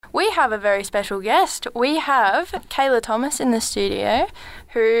we have a very special guest. We have Kaylah Thomas in the studio,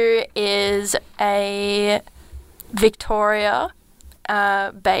 who is a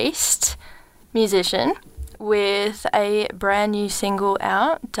Victoria-based musician with a brand new single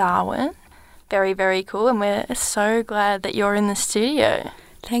out, Darwin. Very, very cool, and we're so glad that you're in the studio.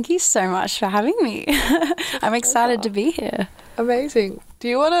 Thank you so much for having me. I'm excited to be here. Amazing. Do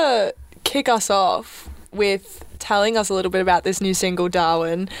you want to kick us off with telling us a little bit about this new single,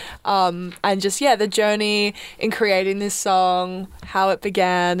 Darwin, and just, the journey in creating this song, how it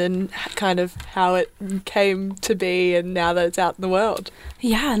began and kind of how it came to be and now that it's out in the world?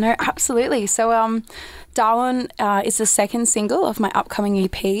 Yeah, no, absolutely. So Darwin is the second single of my upcoming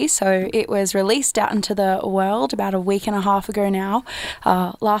EP. So it was released out into the world about a week and a half ago now,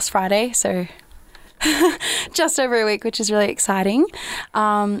 last Friday. So just over a week, which is really exciting.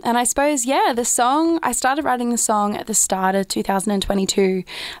 And I suppose, the song, I started writing the song at the start of 2022.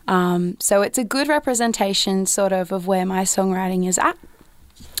 So it's a good representation sort of where my songwriting is at.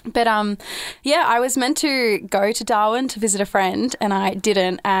 But I was meant to go to Darwin to visit a friend and I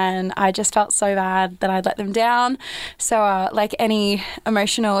didn't, and I just felt so bad that I'd let them down. So like any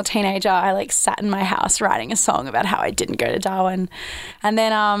emotional teenager, I sat in my house writing a song about how I didn't go to Darwin. And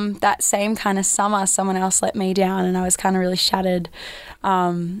then that same kind of summer, someone else let me down and I was kind of really shattered.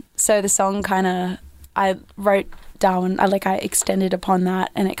 So the song I wrote Darwin, I extended upon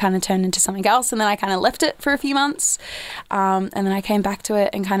that and it kind of turned into something else, and then I kind of left it for a few months, and then I came back to it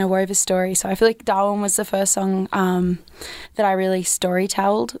and kind of wove a story. So I feel like Darwin was the first song that I really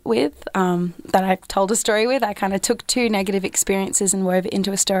storytelled with, that I told a story with. I kind of took two negative experiences and wove it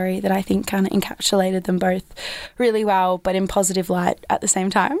into a story that I think kind of encapsulated them both really well, but in positive light at the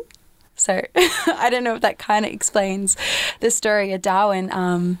same time. So I don't know if that kind of explains the story of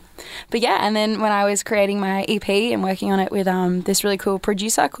Darwin. But and then when I was creating my EP and working on it with this really cool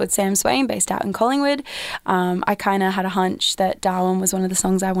producer called Sam Swain based out in Collingwood, I kind of had a hunch that Darwin was one of the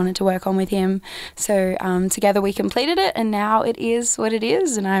songs I wanted to work on with him. So together we completed it, and now it is what it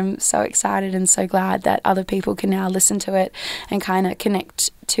is, and I'm so excited and so glad that other people can now listen to it and kind of connect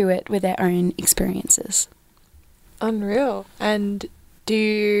to it with their own experiences. Unreal. And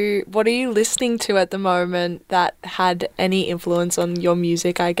what are you listening to at the moment that had any influence on your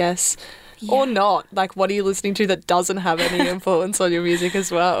music, I guess? Yeah. Or not? What are you listening to that doesn't have any influence on your music as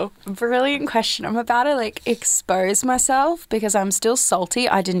well? Brilliant question. I'm about to expose myself because I'm still salty.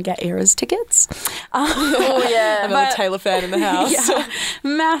 I didn't get Eras tickets. Oh yeah, another Taylor fan in the house. Yeah,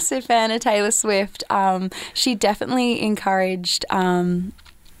 massive fan of Taylor Swift. She definitely encouraged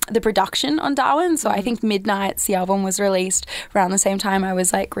the production on Darwin. So I think Midnights, the album, was released around the same time I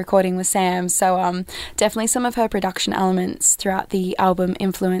was recording with Sam. So definitely some of her production elements throughout the album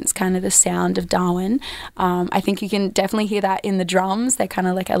influence kind of the sound of Darwin. I think you can definitely hear that in the drums. They're kind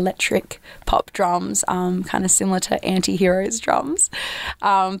of like electric pop drums, kind of similar to Anti-Heroes drums.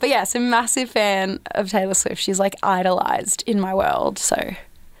 So massive fan of Taylor Swift. She's idolized in my world. So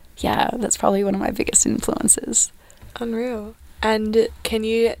that's probably one of my biggest influences. Unreal. And can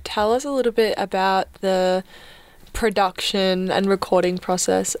you tell us a little bit about the production and recording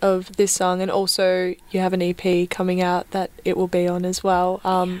process of this song? And also you have an EP coming out that it will be on as well.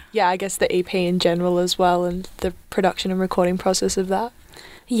 I guess the EP in general as well, and the production and recording process of that.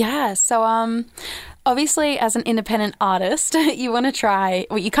 Yeah, so obviously as an independent artist, you want to try,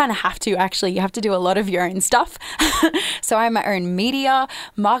 you kind of have to actually, you have to do a lot of your own stuff. So I'm my own media,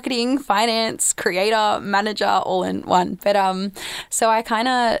 marketing, finance, creator, manager, all in one. But so I kind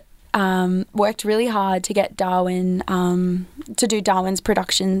of worked really hard to get Darwin, to do Darwin's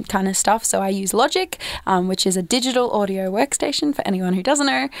production kind of stuff. So I use Logic, which is a digital audio workstation for anyone who doesn't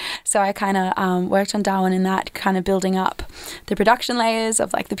know. So I kind of worked on Darwin in that, kind of building up the production layers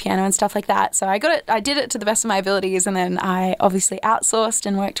of the piano and stuff like that. So I did it to the best of my abilities, and then I obviously outsourced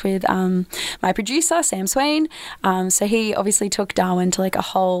and worked with my producer, Sam Swain. So he obviously took Darwin to a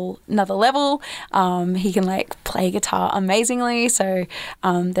whole another level. He can play guitar amazingly. So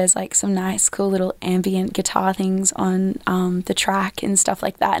there's some nice cool little ambient guitar things on the track and stuff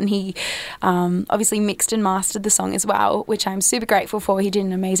like that, and he obviously mixed and mastered the song as well, which I'm super grateful for. He did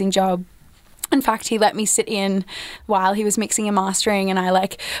an amazing job. In fact, he let me sit in while he was mixing and mastering, and I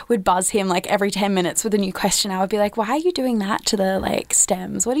would buzz him every 10 minutes with a new question. I would be why are you doing that to the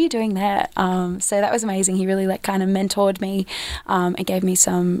stems? What are you doing there? So that was amazing. He really kind of mentored me and gave me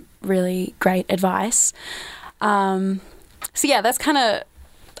some really great advice. So that's kind of,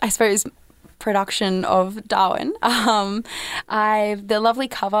 I suppose, production of Darwin. The lovely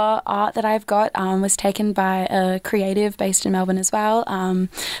cover art that I've got was taken by a creative based in Melbourne as well.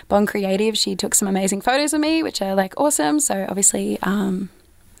 Bon Creative, she took some amazing photos of me, which are awesome. So obviously,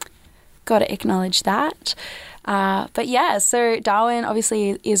 got to acknowledge that. But yeah, so Darwin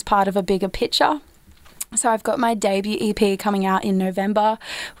obviously is part of a bigger picture. So I've got my debut EP coming out in November,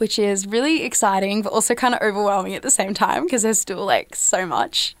 which is really exciting, but also kind of overwhelming at the same time because there's still like so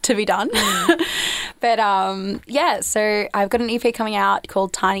much to be done. But yeah, so I've got an EP coming out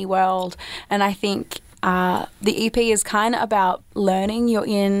called Tiny World, and I think the EP is kind of about learning you're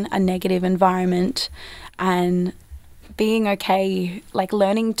in a negative environment and being okay, like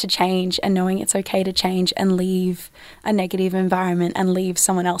learning to change and knowing it's okay to change and leave a negative environment and leave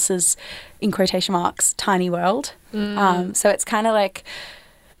someone else's, in quotation marks, tiny world. So it's kind of like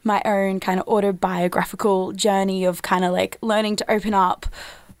my own kind of autobiographical journey of kind of like learning to open up,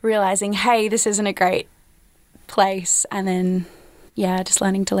 realizing, hey, this isn't a great place, and then, yeah, just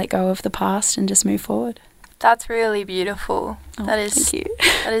learning to let go of the past and just move forward. That's really beautiful. Thank you.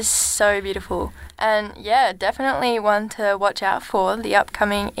 That is so beautiful. And yeah, definitely one to watch out for, the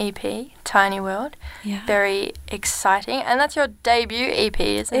upcoming EP, Tiny World. Yeah. Very exciting. And that's your debut EP,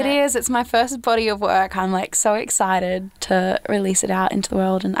 isn't it? It is. It's my first body of work. I'm like so excited to release it out into the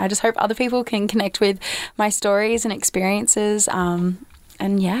world, and I just hope other people can connect with my stories and experiences. And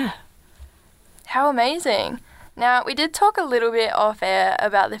yeah. How amazing. Now, we did talk a little bit off air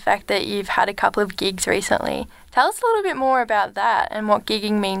about the fact that you've had a couple of gigs recently. Tell us a little bit more about that and what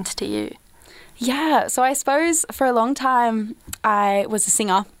gigging means to you. Yeah, so I suppose for a long time I was a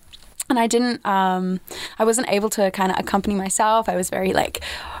singer, and I wasn't able to kind of accompany myself. I was very like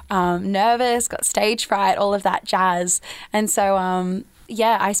nervous, got stage fright, all of that jazz. And so,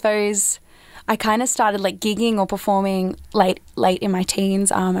 yeah, I suppose I kind of started like gigging or performing late in my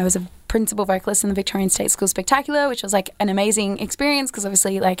teens. I was a principal vocalist in the Victorian State School Spectacular, which was like an amazing experience because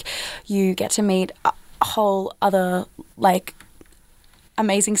obviously like you get to meet a whole other like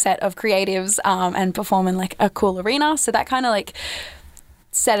amazing set of creatives and perform in like a cool arena. So that kind of like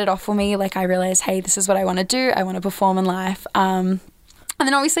set it off for me. Like I realized, hey, this is what I want to do. I want to perform in life. And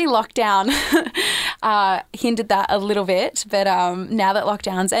then obviously lockdown hindered that a little bit. But now that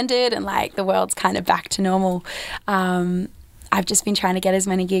lockdown's ended and like the world's kind of back to normal, I've just been trying to get as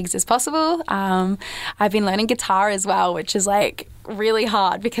many gigs as possible. I've been learning guitar as well, which is like really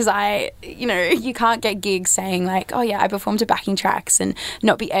hard because you can't get gigs saying like, oh yeah, I performed to backing tracks and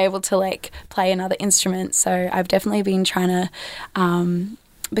not be able to like play another instrument. So I've definitely been trying to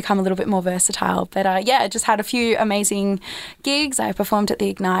become a little bit more versatile. But yeah, just had a few amazing gigs. I performed at the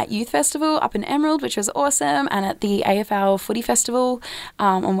Ignite Youth Festival up in Emerald, which was awesome, and at the AFL Footy Festival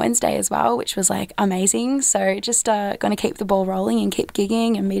on Wednesday as well, which was like amazing. So just going to keep the ball rolling and keep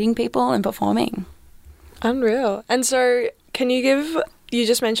gigging and meeting people and performing. Unreal. And so can you you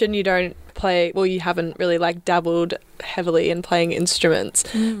just mentioned you don't play, well, you haven't really like dabbled heavily in playing instruments.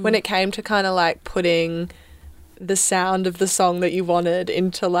 When it came to kind of like putting the sound of the song that you wanted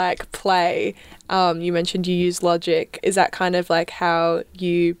into like play, you mentioned you use Logic. Is that kind of like how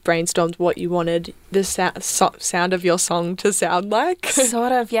you brainstormed what you wanted the sound of your song to sound like?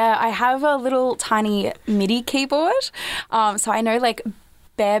 Sort of, yeah. I have a little tiny MIDI keyboard, so I know like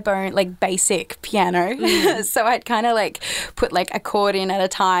bare bone, like basic piano. So I'd kind of like put like a chord in at a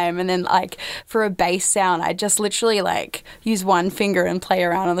time, and then like for a bass sound I'd just literally like use one finger and play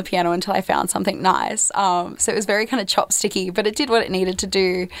around on the piano until I found something nice. So it was very kind of chopsticky, but it did what it needed to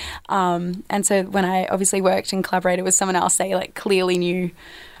do. And so when I obviously worked and collaborated with someone else, they like clearly knew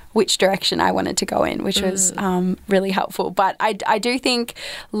which direction I wanted to go in, which was really helpful. But I do think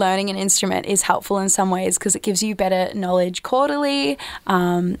learning an instrument is helpful in some ways because it gives you better knowledge chordally,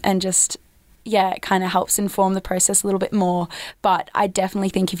 and just, yeah, it kind of helps inform the process a little bit more. But I definitely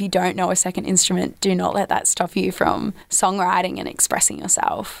think if you don't know a second instrument, do not let that stop you from songwriting and expressing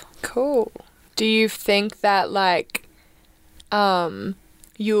yourself. Cool. Do you think that like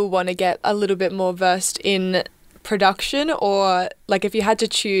you'll want to get a little bit more versed in production, or like if you had to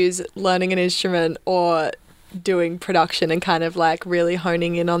choose learning an instrument or doing production and kind of like really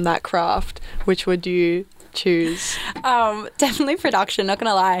honing in on that craft, which would you choose? Definitely production, not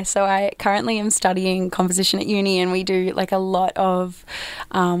gonna lie. So I currently am studying composition at uni, and we do like a lot of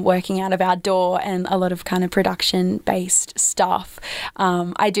working out of our DAW and a lot of kind of production based stuff.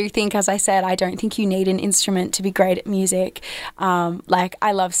 I do think, as I said, I don't think you need an instrument to be great at music. Like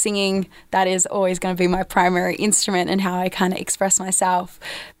I love singing, that is always going to be my primary instrument and how I kind of express myself.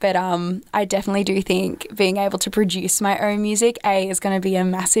 But I definitely do think being able to produce my own music, A, is going to be a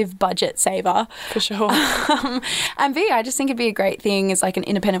massive budget saver. For sure. And B, I just think it'd be a great thing as like an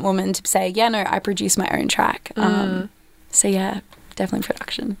independent woman to say, yeah, no, I produce my own track. So yeah, definitely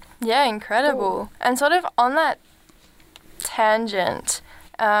production. Yeah, incredible. Cool. And sort of on that tangent,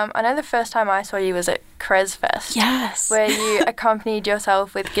 I know the first time I saw you was at Crez Fest. Yes. Where you accompanied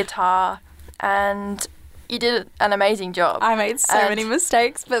yourself with guitar, and you did an amazing job. I made so many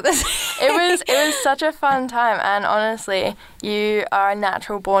mistakes, but it was such a fun time, and honestly, you are a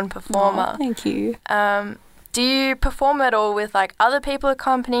natural born performer. Oh, thank you. Do you perform at all with like other people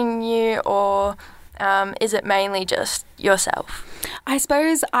accompanying you, or is it mainly just yourself? I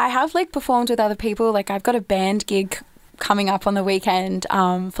suppose I have like performed with other people. Like I've got a band gig coming up on the weekend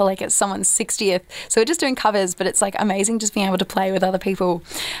for like it's someone's 60th. So we're just doing covers, but it's like amazing just being able to play with other people.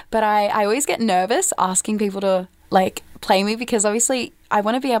 But I always get nervous asking people to like play me because obviously I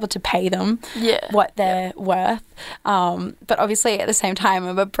want to be able to pay them what they're worth. But obviously at the same time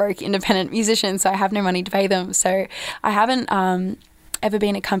I'm a broke independent musician, so I have no money to pay them. So I haven't ever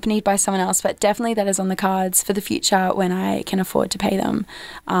been accompanied by someone else, but definitely that is on the cards for the future when I can afford to pay them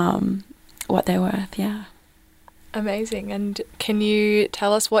what they're worth. Yeah. Amazing. And can you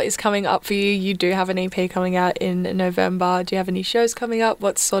tell us what is coming up for you? You do have an EP coming out in November. Do you have any shows coming up?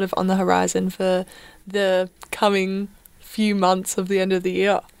 What's sort of on the horizon for the coming few months of the end of the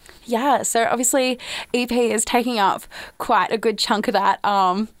year? Yeah, so obviously EP is taking up quite a good chunk of that.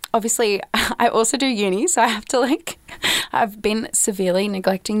 Obviously, I also do uni, so I have to I've been severely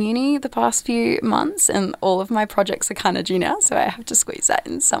neglecting uni the past few months, and all of my projects are kind of due now, so I have to squeeze that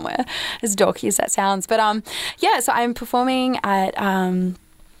in somewhere, as dorky as that sounds. But so I'm performing at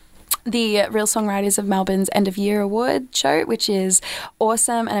the Real Songwriters of Melbourne's End of Year Award show, which is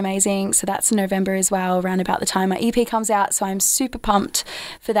awesome and amazing. So that's in November as well, around about the time my EP comes out. So I'm super pumped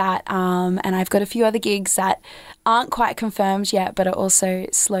for that. And I've got a few other gigs that aren't quite confirmed yet, but are also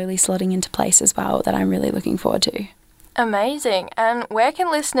slowly slotting into place as well that I'm really looking forward to. Amazing. And where can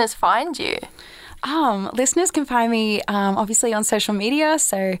listeners find you? Listeners can find me obviously on social media.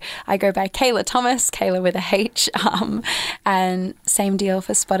 So I go by Kaylah Thomas, Kaylah with a H. And same deal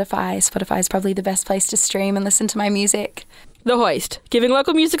for Spotify. Spotify is probably the best place to stream and listen to my music. The Hoist, giving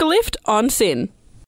local music a lift on SYN.